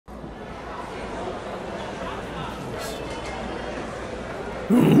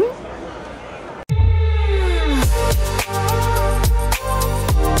Hey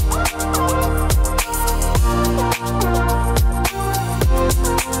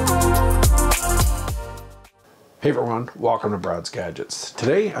everyone, welcome to Brad's Gadgets.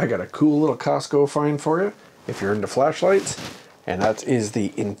 Today I got a cool little Costco find for you if you're into flashlights, and that is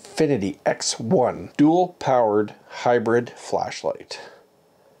the Infinity X1 dual powered hybrid flashlight.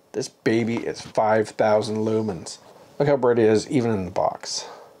 This baby is 5,000 lumens. Look how bright it is even in the box.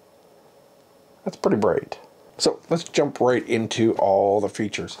 That's pretty bright. So let's jump right into all the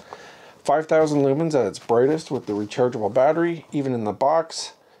features. 5,000 lumens at its brightest with the rechargeable battery, even in the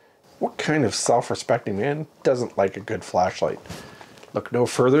box. What kind of self-respecting man doesn't like a good flashlight? Look no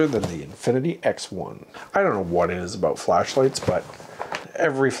further than the Infinity X1. I don't know what it is about flashlights, but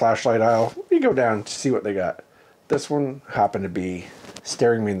every flashlight aisle, you go down to see what they got. This one happened to be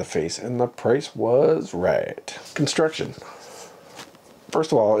staring me in the face, and the price was right. Construction.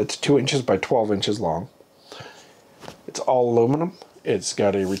 First of all, it's 2 inches by 12 inches long. It's all aluminum. It's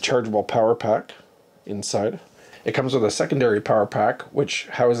got a rechargeable power pack inside. It comes with a secondary power pack, which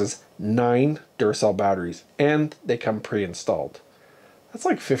houses 9 Duracell batteries, and they come pre-installed. That's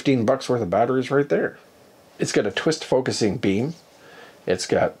like 15 bucks worth of batteries right there. It's got a twist focusing beam. It's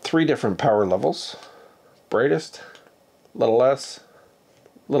got 3 different power levels. Brightest, little less,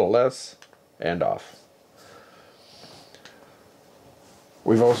 and off.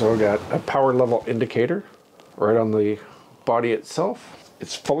 We've also got a power level indicator right on the body itself.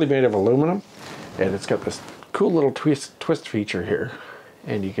 It's fully made of aluminum, and it's got this cool little twist feature here,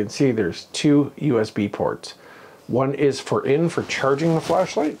 and you can see there's 2 USB ports. One is for charging the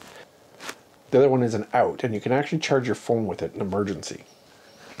flashlight. The other one is an out, and you can actually charge your phone with it in emergency.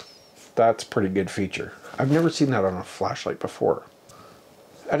 That's a pretty good feature. I've never seen that on a flashlight before.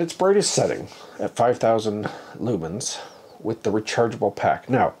 At its brightest setting, at 5,000 lumens, with the rechargeable pack.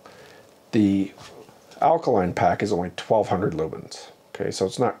 Now, the alkaline pack is only 1,200 lumens. Okay, so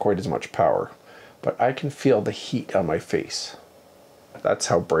it's not quite as much power. But I can feel the heat on my face. That's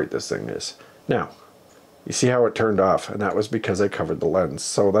how bright this thing is. Now, you see how it turned off, and that was because I covered the lens.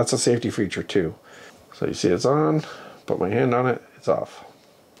 So that's a safety feature too. So you see it's on, put my hand on it, it's off.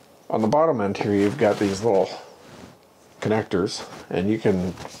 On the bottom end here, you've got these little connectors, and you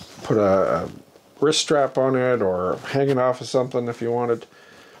can put a wrist strap on it or hang it off of something if you wanted.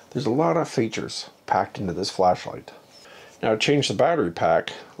 There's a lot of features packed into this flashlight. Now, to change the battery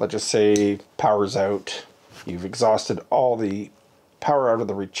pack, let's just say power's out. You've exhausted all the power out of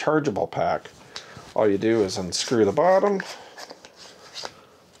the rechargeable pack. All you do is unscrew the bottom,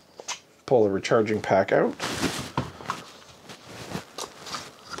 pull the recharging pack out,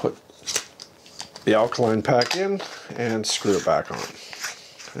 put the alkaline pack in, and screw it back on.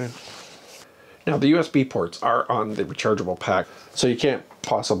 Okay. Now, the USB ports are on the rechargeable pack, so you can't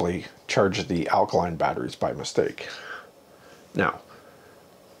possibly charge the alkaline batteries by mistake. Now,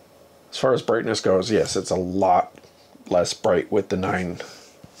 as far as brightness goes, yes, it's a lot less bright with the 9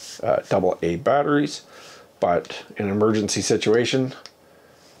 AA batteries, but in an emergency situation,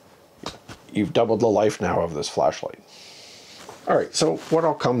 you've doubled the life now of this flashlight. Alright, so what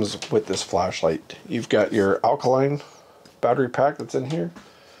all comes with this flashlight? You've got your alkaline battery pack that's in here.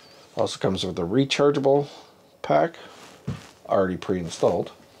 Also comes with a rechargeable pack, already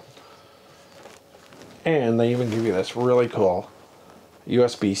pre-installed. And they even give you this really cool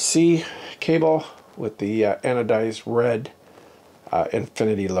USB-C cable with the anodized red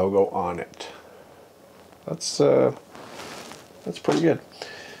Infinity logo on it. That's pretty good.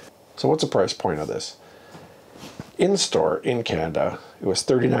 So what's the price point of this? In store in Canada, it was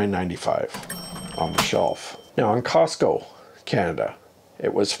 $39.95 on the shelf. Now on Costco Canada,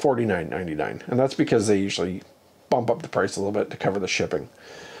 it was $49.99, and that's because they usually bump up the price a little bit to cover the shipping.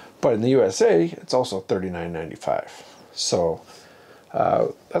 But in the USA, it's also $39.95. So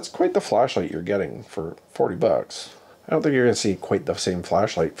that's quite the flashlight you're getting for 40 bucks. I don't think you're going to see quite the same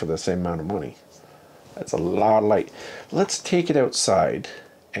flashlight for the same amount of money. That's a lot of light. Let's take it outside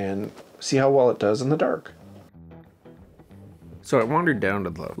and see how well it does in the dark. So I wandered down to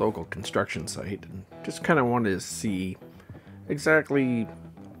the local construction site and just kind of wanted to see exactly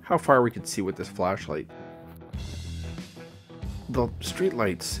how far we could see with this flashlight. The street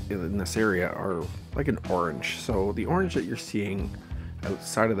lights in this area are like an orange, so the orange that you're seeing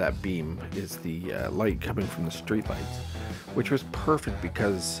outside of that beam is the light coming from the street lights, which was perfect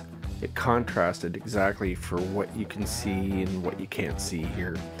because it contrasted exactly for what you can see and what you can't see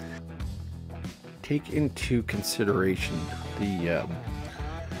here. Take into consideration the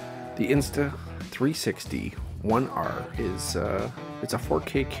Insta360 1R is it's a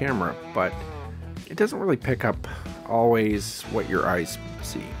 4K camera, but it doesn't really pick up always what your eyes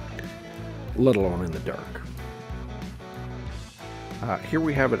see, let alone in the dark. Here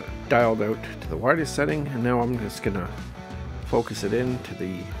we have it dialed out to the widest setting, and now I'm just gonna focus it into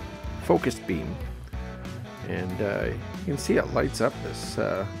the focus beam, and you can see it lights up this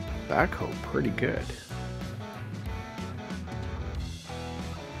backhoe pretty good.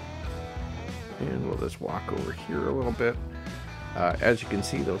 And we'll just walk over here a little bit. As you can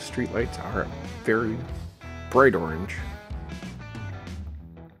see, those street lights are very bright orange.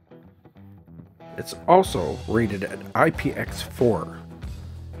 It's also rated at IPX4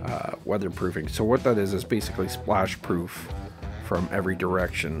 weatherproofing. So what that is basically splash proof from every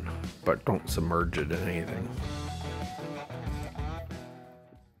direction, but don't submerge it in anything.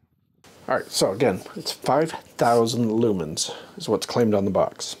 Alright, so again, it's 5,000 lumens is what's claimed on the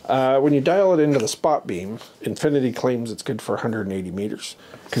box. When you dial it into the spot beam, Infinity claims it's good for 180 meters.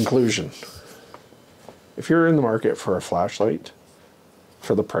 Conclusion: if you're in the market for a flashlight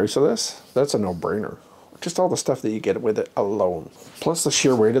for the price of this, that's a no-brainer. Just all the stuff that you get with it alone. Plus the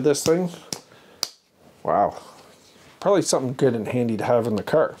sheer weight of this thing. Wow. Probably something good and handy to have in the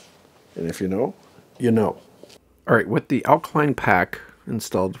car. And if you know, you know. Alright, with the alkaline pack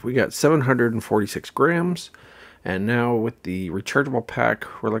installed, we got 746 grams. And now with the rechargeable pack,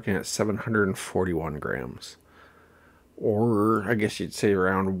 we're looking at 741 grams. Or I guess you'd say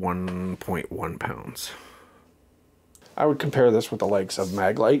around 1.1 pounds. I would compare this with the likes of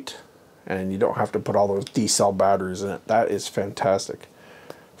Maglite, and you don't have to put all those D-cell batteries in it. That is fantastic.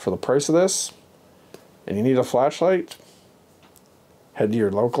 For the price of this, and you need a flashlight, head to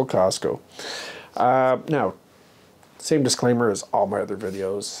your local Costco. Now, same disclaimer as all my other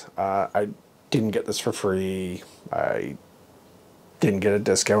videos. I didn't get this for free. I didn't get a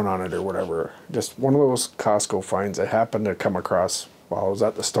discount on it or whatever. Just one of those Costco finds I happened to come across while I was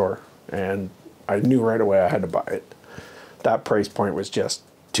at the store, and I knew right away I had to buy it. That price point was just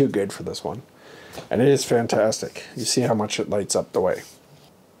too good for this one. And it is fantastic. You see how much it lights up the way.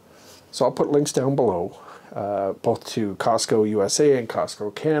 So I'll put links down below, both to Costco USA and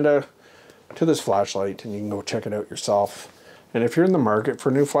Costco Canada, to this flashlight, and you can go check it out yourself. And if you're in the market for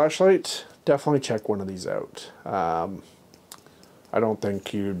a new flashlight, definitely check one of these out. I don't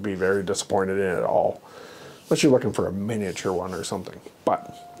think you'd be very disappointed in it at all, unless you're looking for a miniature one or something.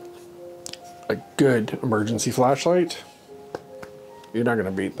 But a good emergency flashlight, you're not going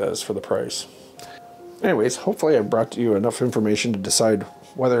to beat this for the price. Anyways, hopefully I brought you enough information to decide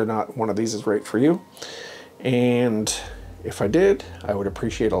whether or not one of these is right for you. And if I did, I would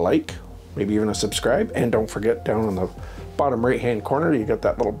appreciate a like, maybe even a subscribe. And don't forget, down on the bottom right hand corner, you got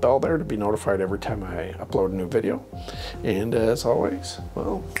that little bell there to be notified every time I upload a new video. And as always,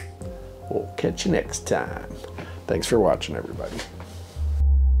 well, we'll catch you next time. Thanks for watching, everybody.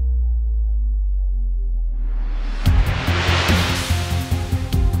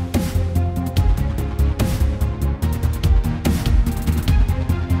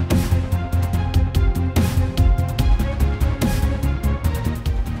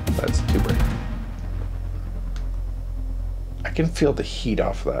 I can feel the heat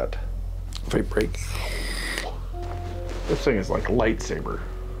off that. If I break, this thing is like lightsaber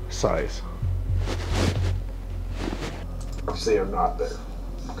size. See, I'm not there.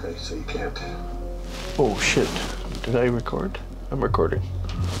 Okay, so you can't. Oh shit! Did I record? I'm recording.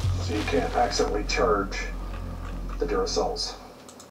 So you can't accidentally charge the Duracells.